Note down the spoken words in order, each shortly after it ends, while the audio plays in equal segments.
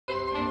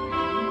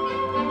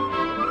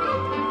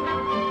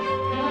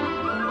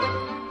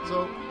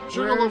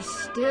We're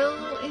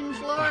still in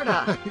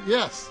Florida.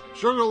 Yes,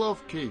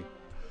 Sugarloaf Key.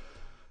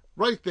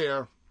 Right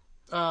there.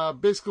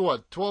 Basically,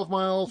 what, 12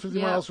 miles,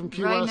 50 miles from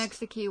Key West? Right next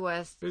to Key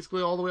West.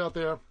 Basically all the way out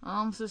there.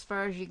 Almost as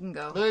far as you can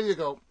go. There you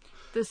go.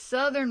 The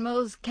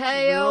southernmost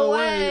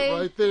KOA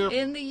right there.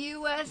 in the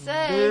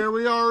USA. There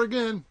we are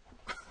again.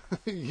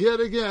 Yet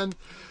again.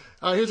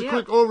 Here's a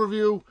quick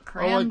overview of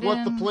like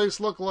what the place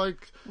looked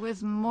like.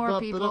 With more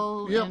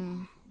people. Yep.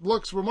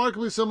 Looks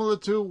remarkably similar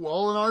to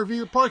all an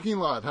RV parking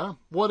lot, huh?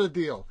 What a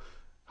deal.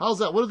 How's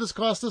that? What did this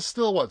cost us?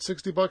 Still, what,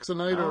 $60 a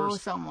night? Oh,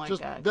 something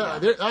like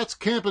that. That's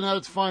camping at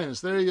its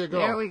finest. There you go.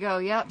 There we go.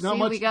 Yep.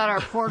 See, we got our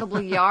portable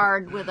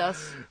yard with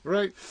us.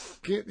 Right.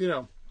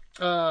 You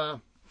know.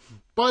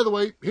 By the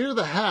way, here are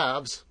the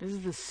halves. This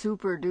is the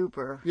super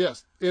duper.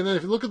 Yes. And then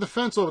if you look at the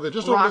fence over there,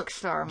 just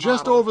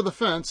over the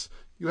fence,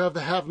 you have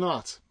the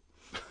have-nots.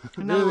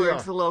 In other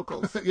words, the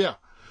locals. Yeah.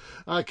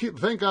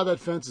 Thank God that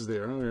fence is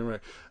there.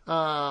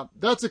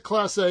 That's a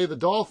Class A, the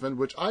Dolphin,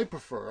 which I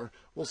prefer.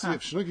 We'll see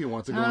if Snooki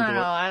wants to go into it.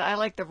 No, I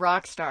like the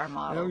Rockstar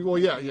model. Well,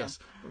 yes.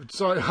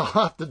 Sorry,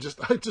 I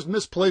just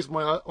misplaced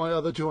my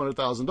other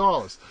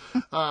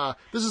 $200,000.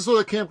 This is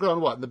sort of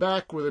campground, what, in the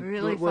back? Where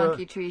really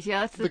funky trees.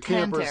 Yeah, that's the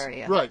tent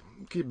area. Right.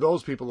 Keep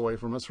those people away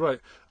from us, right.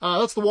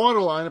 That's the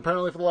water line,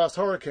 apparently, for the last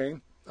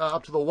hurricane.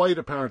 Up to the white,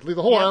 apparently.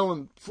 The whole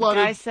island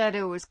flooded. The guy said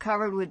it was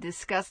covered with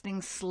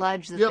disgusting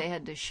sludge that they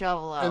had to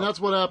shovel out. And that's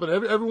what happened.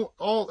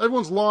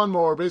 Everyone's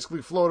lawnmower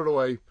basically floated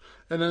away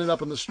and ended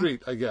up in the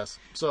street, I guess.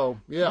 So,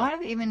 yeah. Why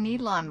do they even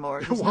need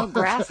lawnmowers? There's no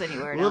grass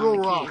anywhere down Little the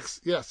rocks.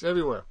 Keys. Yes,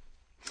 everywhere.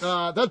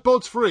 That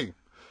boat's free.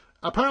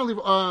 Apparently...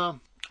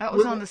 that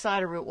was on the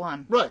side of Route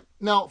 1. Right.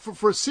 Now,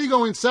 for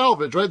seagoing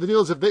salvage, right, the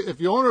deal is if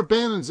the owner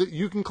abandons it,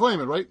 you can claim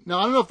it, right? Now,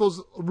 I don't know if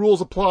those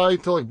rules apply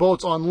to, like,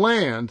 boats on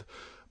land,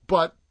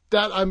 but...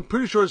 that I'm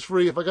pretty sure is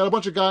free. If I got a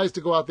bunch of guys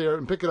to go out there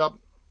and pick it up,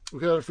 we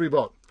could have a free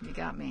boat. You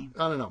got me.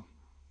 I don't know.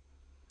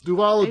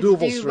 Duval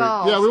Street.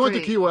 Yeah, we went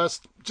to Key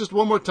West. Just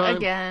one more time.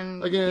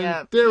 Again.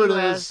 Yeah, there Key it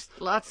West,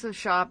 is. Lots of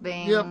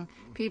shopping. Yep.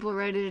 People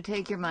ready to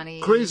take your money.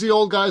 Crazy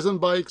old guys on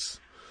bikes.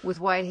 With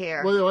white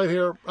hair. With white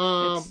hair.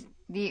 It's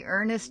the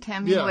Ernest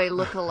Hemingway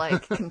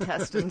look-alike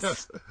contestants.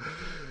 Yes.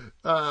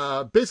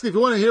 Basically, if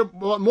you want to hear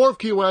more of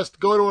Key West,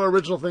 go to our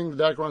original thing,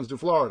 the Dacrons do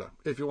Florida.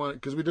 If you want,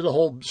 because we did a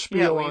whole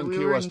spiel on Key West already.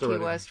 We were in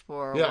Key West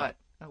for, what,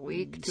 a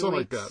week, 2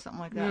 weeks? Something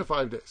like that. Yeah,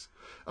 5 days.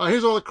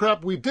 Here's all the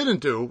crap we didn't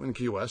do in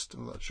Key West.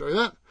 I'll show you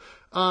that.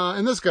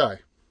 And this guy.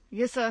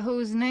 Yes,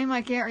 whose name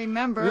I can't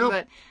remember,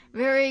 but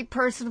very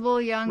personable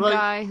young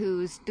guy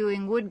who's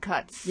doing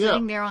woodcuts,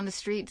 sitting there on the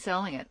street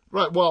selling it.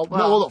 Right,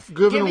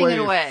 giving it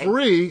away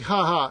free,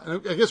 haha.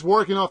 And I guess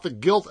working off the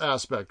guilt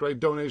aspect, right?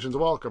 Donations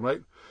welcome,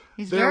 right?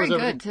 He's very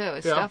good, too.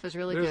 His stuff is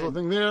really good. There's the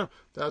thing there.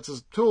 That's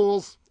his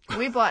tools.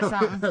 We bought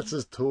something. That's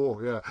his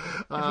tool, yeah.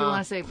 If you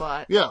want to say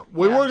bought. Yeah,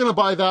 we were going to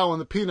buy that one,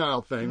 the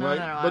penile thing, right?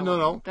 But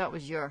no. That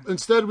was your...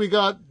 Instead, we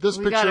got this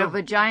picture. We got a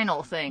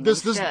vaginal thing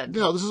instead.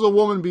 This is a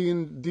woman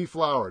being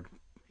deflowered,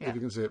 if you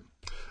can see it.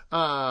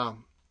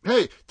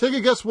 Hey, take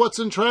a guess what's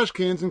in trash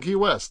cans in Key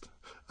West.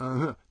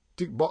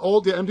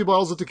 Empty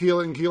bottles of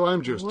tequila and key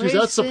lime juice. Geez,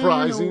 that's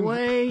surprising.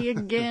 Away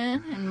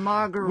again and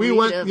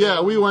margarita.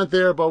 We went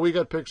there, but we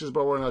got pictures,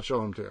 but we're not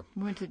showing them to you.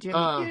 Went to Jimmy.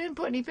 You didn't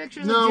put any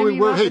pictures of Jimmy?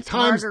 No, hey,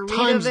 times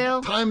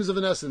of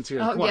an essence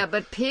here. Oh, yeah,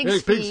 but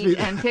pig's feet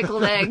and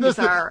pickled eggs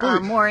are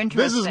more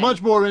interesting. This is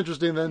much more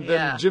interesting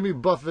than Jimmy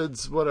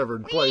Buffett's whatever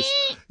place.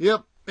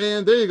 Yep,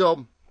 and there you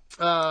go.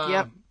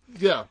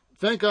 Yeah.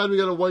 Thank God we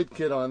got a white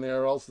kid on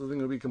there, or else the thing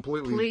would be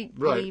completely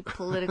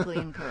politically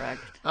incorrect.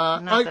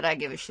 Not that I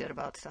give a shit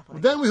about stuff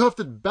like that. Then we hoofed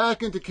it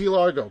back into Key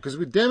Largo, because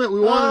we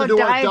wanted to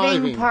do our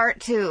diving. Part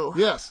 2.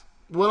 Yes.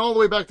 Went all the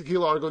way back to Key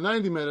Largo,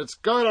 90 minutes,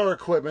 got our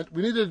equipment.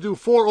 We needed to do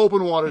 4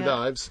 open water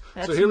dives.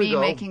 That's so here we go.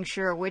 Making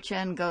sure which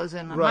end goes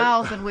in the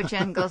mouth and which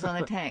end goes on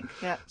the tank.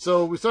 Yeah.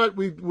 So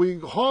we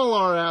haul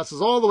our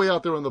asses all the way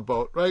out there on the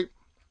boat, right?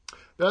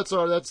 That's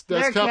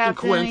Captain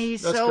Quint.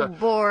 He's so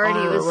bored.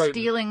 He was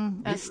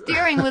steering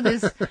with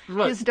his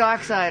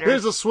docksiders.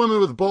 Here's a swimming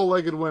with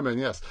bow-legged women.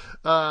 Yes,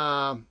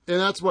 and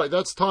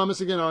that's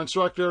Thomas again, our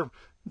instructor.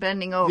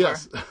 Bending over.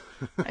 Yes,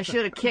 I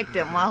should have kicked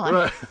him while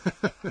I'm.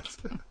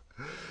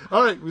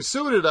 All right, we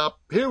suited up.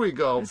 Here we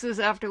go. This is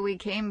after we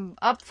came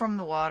up from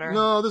the water.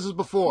 No, this is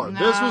before. No,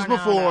 this was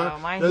before. No.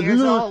 My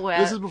hair's all wet.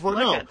 This is before.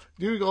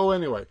 You go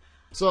anyway.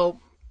 So,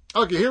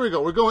 okay, here we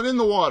go. We're going in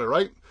the water,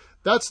 right?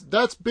 That's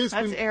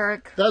basically... That's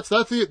Eric. That's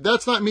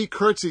not me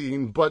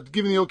curtsying, but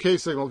giving the okay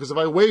signal, because if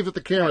I wave at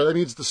the camera, that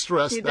means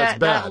distress. That's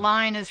bad. That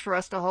line is for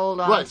us to hold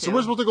on to. So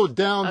we're supposed to go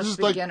down. This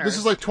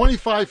is like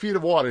 25 feet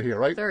of water here,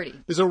 right? 30.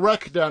 There's a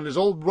wreck down. There's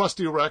old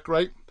rusty wreck,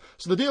 right?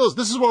 So the deal is,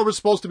 this is what we're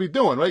supposed to be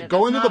doing, right?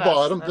 Go into the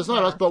bottom. That's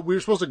not us, but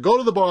we're supposed to go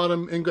to the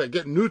bottom and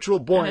get neutral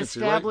buoyancy,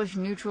 and establish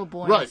neutral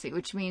buoyancy,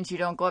 which means you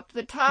don't go up to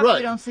the top,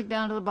 you don't sink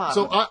down to the bottom.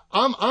 So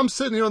I'm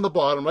sitting here on the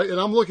bottom, right, and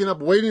I'm looking up,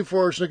 waiting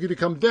for Snooki to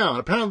come down.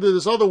 Apparently,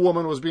 this other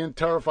woman was being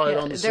terrified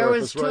on the surface, There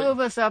was 2 of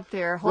us up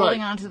there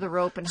holding onto the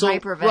rope and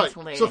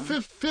hyperventilating. Right. So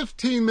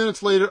 15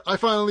 minutes later, I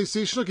finally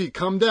see Snooki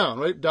come down,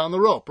 right, down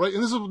the rope, right?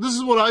 And this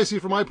is what I see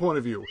from my point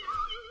of view.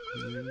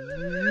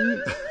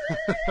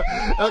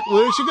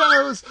 There she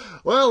goes.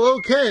 Well,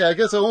 okay. I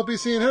guess I won't be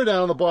seeing her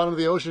down on the bottom of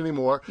the ocean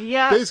anymore.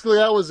 Yeah. Basically,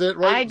 that was it.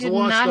 Right. I did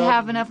not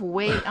have enough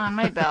weight on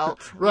my belt,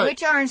 Right.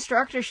 which our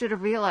instructor should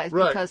have realized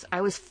Right. because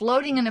I was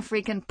floating in a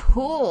freaking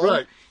pool.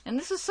 Right. And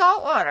this is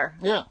salt water.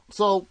 Yeah.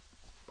 So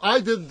I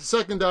did the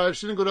second dive.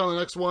 She didn't go down the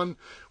next one.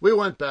 We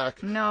went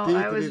back. No,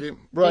 I was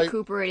right.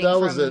 recuperating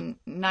That was from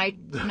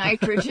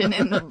nitrogen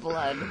in the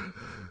blood.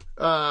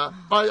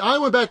 I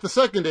went back the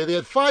second day. They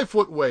had 5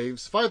 foot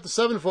waves, 5 to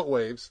 7 foot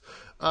waves.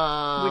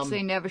 Which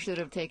they never should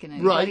have taken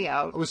anybody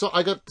out.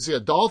 I got to see a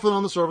dolphin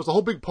on the surface, a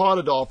whole big pod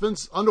of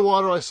dolphins.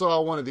 Underwater, I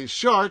saw one of these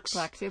sharks.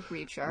 Black-tip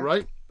reef shark.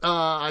 Right.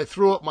 I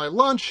threw up my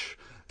lunch,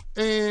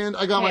 and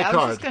I got my card.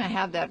 I was just going to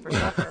have that for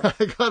supper.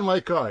 I got my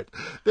card.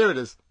 There it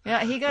is.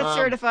 Yeah, he got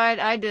certified.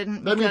 I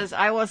didn't because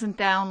I wasn't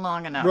down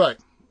long enough. Right.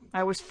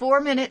 I was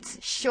 4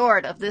 minutes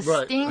short of this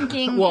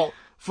stinking Well,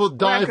 for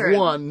dive record.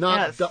 1,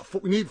 not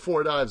we need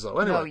 4 dives, though.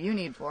 Anyway. No, you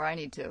need 4. I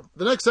need 2.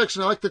 The next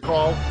section I like to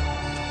call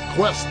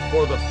Quest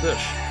for the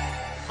Fish.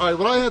 All right,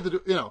 what I had to do,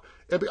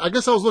 I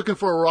guess I was looking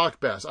for a rock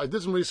bass. I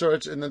did some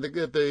research, and then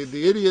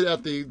the idiot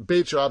at the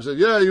bait shop said,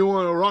 yeah, you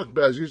want a rock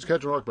bass, you just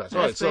catch a rock bass.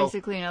 That's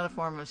basically another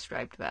form of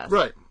striped bass.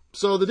 Right.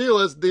 So the deal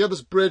is, they have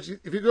this bridge.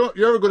 If you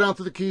ever go down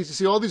to the Keys, you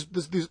see all this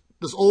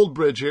old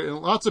bridge here, and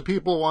lots of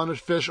people want to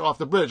fish off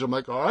the bridge. I'm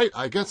like, all right,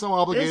 I guess I'm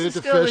obligated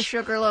to fish. This is still the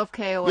Sugarloaf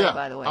KOA,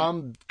 by the way.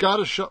 Got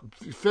to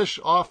fish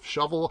off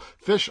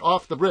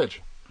the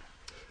bridge.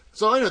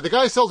 So anyway, the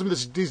guy sells me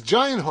these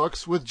giant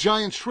hooks with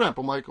giant shrimp.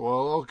 I'm like,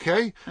 well,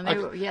 okay. And they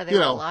were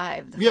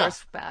alive, the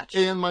first batch.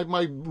 And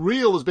my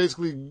reel is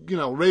basically,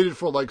 rated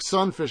for like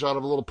sunfish out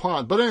of a little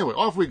pond. But anyway,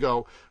 off we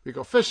go. We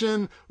go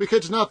fishing. We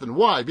catch nothing.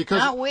 Why? Because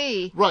not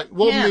we. Right.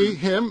 Well,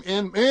 him,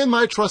 and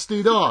my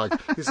trusty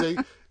dog. You see.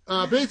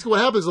 Basically,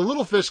 what happens is the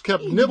little fish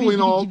kept nibbling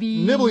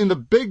the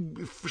big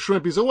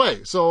shrimpies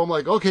away. So I'm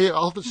like, okay,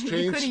 I'll just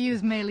change. You could have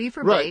used melee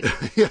for bait.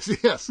 Right.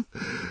 yes.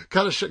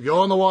 Kind of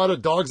go in the water,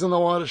 dogs in the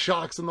water,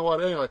 sharks in the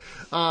water. Anyway,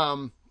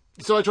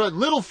 so I tried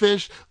little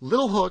fish,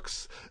 little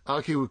hooks.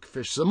 Okay, we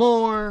fish some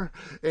more.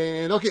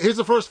 And okay, here's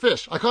the first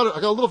fish. I got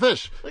a little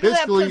fish. Look at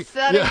that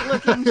pathetic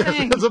looking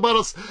thing. It's about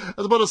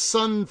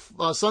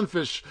a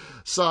sunfish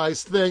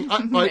sized thing.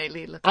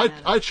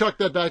 I chucked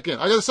that back in.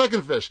 I got a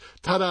second fish.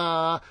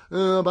 Ta-da!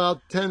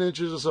 About 10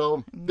 inches or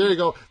so. There you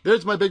go.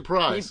 There's my big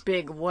prize. You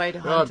big white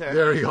hunter.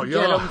 There you go.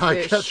 Yeah,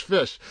 I catch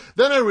fish.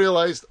 Then I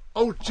realized,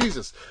 oh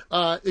Jesus!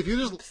 If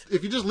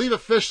you just leave a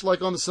fish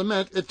like on the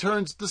cement, it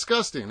turns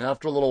disgusting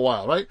after a little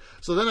while, right?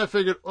 So then I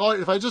figured, all right,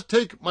 if I just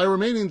take my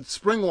remaining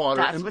spring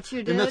water, that's what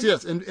you did,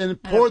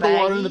 and pour the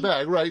water in the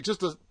bag, right, just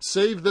to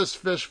save this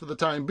fish for the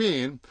time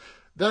being.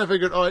 Then I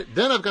figured, all right,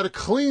 then I've got to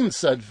clean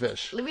said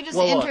fish. Let me just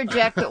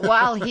interject that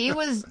while he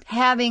was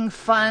having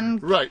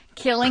fun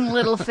killing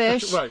little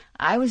fish,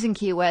 I was in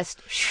Key West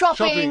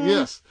shopping.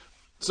 Yes.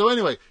 So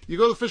anyway, you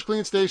go to the fish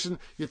clean station,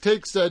 you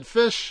take said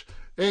fish,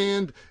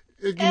 and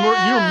you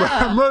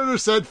murder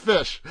said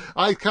fish.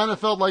 I kind of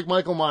felt like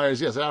Michael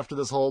Myers, yes, after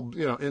this whole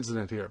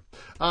incident here.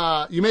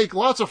 You make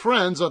lots of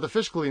friends at the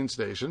fish clean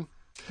station.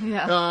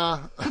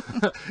 Yeah.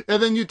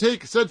 And then you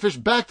take said fish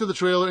back to the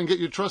trailer and get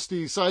your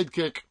trusty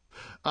sidekick,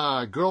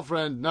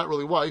 girlfriend, not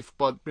really wife,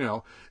 but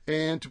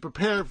and to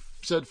prepare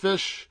said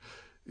fish,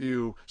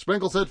 you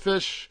sprinkle said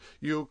fish,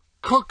 you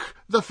cook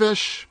the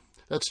fish.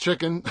 That's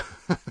chicken.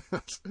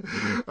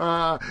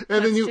 And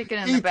then you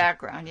chicken in the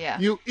background, yeah.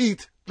 You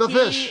eat the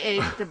fish. He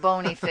ate the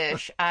bony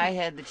fish. I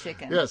had the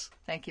chicken. Yes.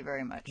 Thank you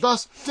very much.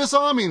 Thus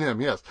disarming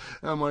him, yes.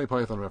 Monty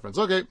Python reference.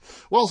 Okay.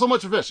 Well, so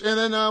much for fish. And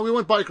then we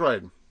went bike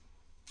riding.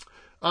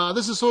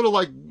 This is sort of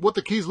like what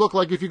the Keys look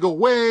like if you go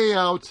way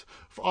out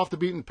off the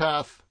beaten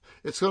path.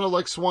 It's sort of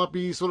like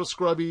swampy, sort of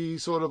scrubby,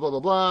 sort of blah, blah,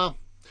 blah.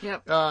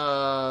 Yep.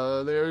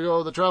 There you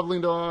go, the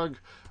traveling dog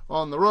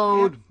on the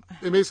road. Yep.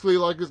 It basically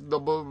like the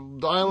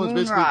island's moon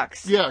basically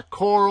rocks. Yeah,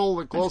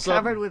 coral, close up.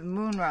 Covered with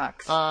moon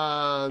rocks.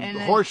 And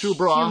horseshoe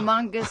bra.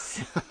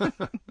 Humongous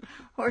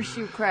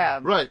horseshoe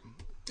crab. Right.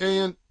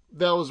 And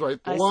that was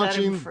right. The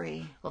launching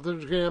free. Of the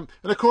jam.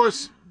 And of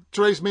course,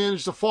 Trace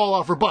managed to fall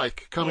off her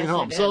bike coming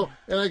home. So,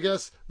 and I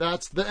guess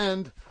that's the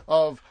end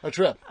of a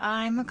trip.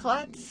 I'm a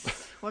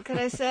klutz. What could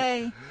I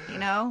say?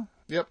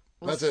 Yep,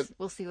 that's it.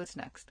 We'll see what's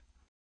next.